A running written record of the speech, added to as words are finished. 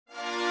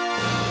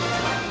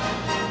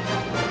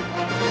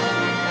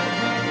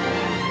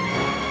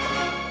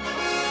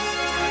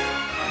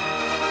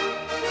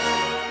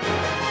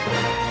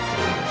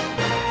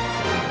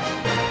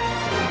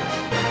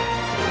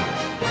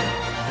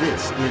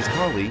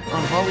Holly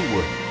on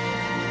Hollywood.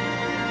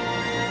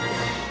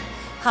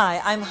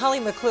 Hi, I'm Holly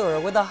McClure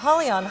with a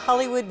Holly on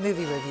Hollywood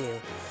movie review.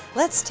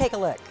 Let's take a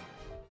look.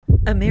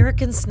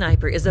 American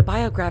Sniper is a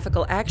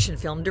biographical action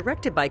film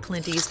directed by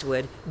Clint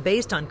Eastwood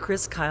based on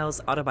Chris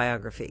Kyle's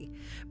autobiography.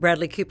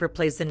 Bradley Cooper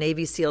plays the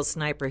Navy SEAL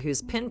sniper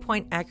whose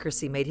pinpoint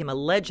accuracy made him a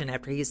legend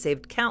after he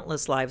saved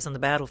countless lives on the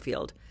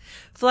battlefield.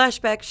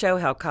 Flashbacks show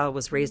how Kyle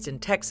was raised in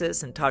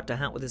Texas and taught to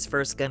hunt with his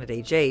first gun at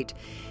age 8.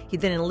 He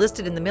then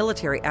enlisted in the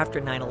military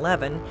after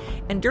 9/11,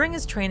 and during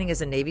his training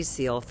as a Navy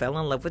SEAL fell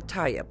in love with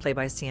Taya, played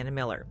by Sienna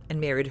Miller, and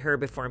married her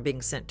before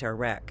being sent to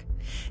Iraq.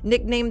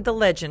 Nicknamed the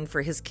Legend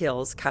for his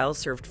kills, Kyle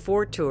served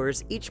 4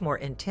 tours, each more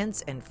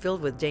intense and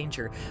filled with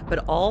danger,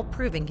 but all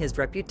proving his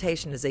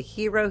reputation as a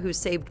hero who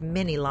saved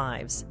many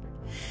lives.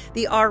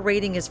 The R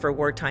rating is for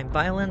wartime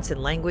violence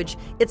and language.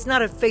 It's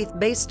not a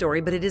faith-based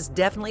story, but it is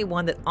definitely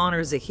one that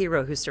honors a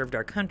hero who served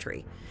our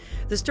country.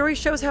 The story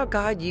shows how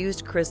God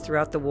used Chris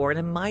throughout the war in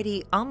a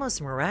mighty,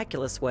 almost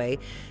miraculous way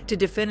to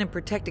defend and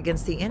protect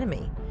against the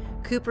enemy.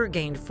 Cooper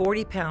gained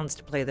 40 pounds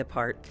to play the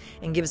part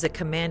and gives a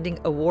commanding,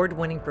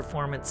 award-winning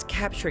performance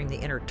capturing the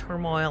inner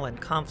turmoil and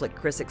conflict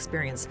Chris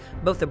experienced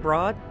both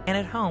abroad and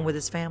at home with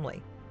his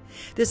family.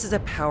 This is a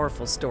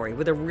powerful story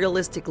with a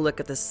realistic look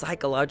at the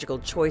psychological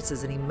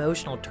choices and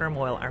emotional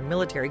turmoil our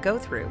military go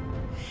through.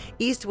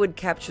 Eastwood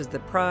captures the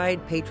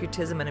pride,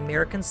 patriotism, and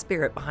American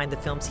spirit behind the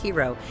film's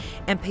hero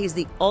and pays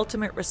the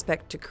ultimate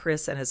respect to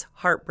Chris and his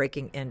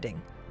heartbreaking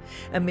ending.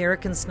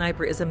 American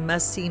Sniper is a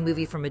must-see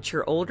movie for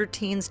mature older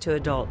teens to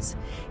adults.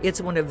 It's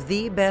one of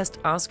the best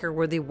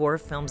Oscar-worthy war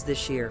films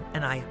this year,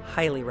 and I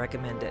highly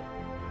recommend it.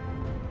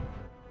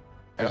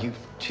 Are you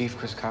Chief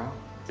Chris Kyle?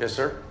 Yes,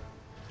 sir.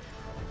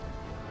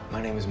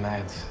 My name is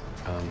Mads.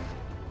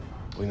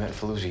 We met in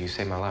Fallujah. You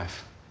saved my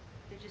life.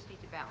 You just need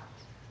to balance.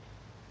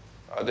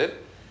 I did?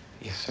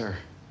 Yes, sir.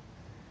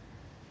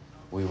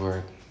 We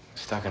were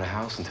stuck in a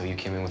house until you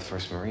came in with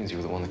 1st Marines. You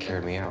were the one that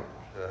carried me out.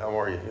 How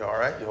are you? You all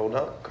right? You holding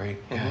up? Great,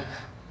 yeah.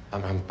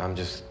 I'm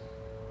just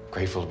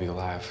grateful to be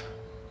alive.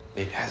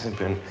 It hasn't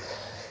been...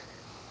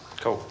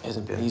 Cool. It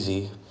hasn't been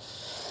easy.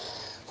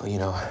 But, you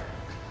know, a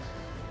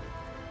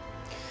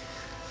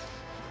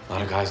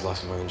lot of guys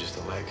lost more than just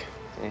a leg.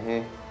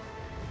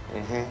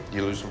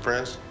 You lose some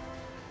friends?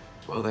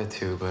 Well, that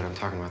too, but I'm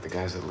talking about the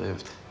guys that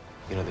lived.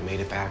 You know, they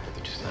made it back, but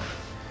they're just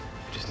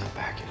not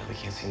back, you know? They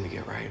can't seem to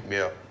get right.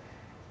 Yeah.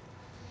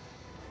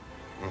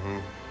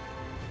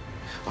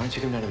 Why don't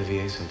you come down to the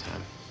VA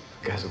sometime?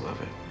 Guys will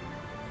love it.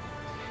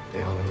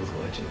 They all know who the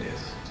Legend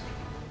is.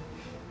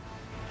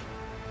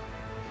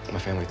 My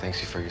family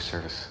thanks you for your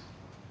service.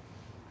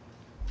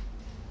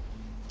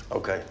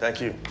 Okay,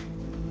 thank you.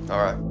 All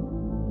right.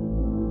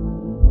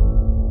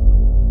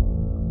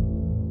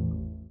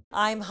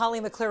 I'm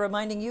Holly McClure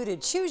reminding you to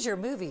choose your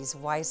movies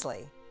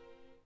wisely.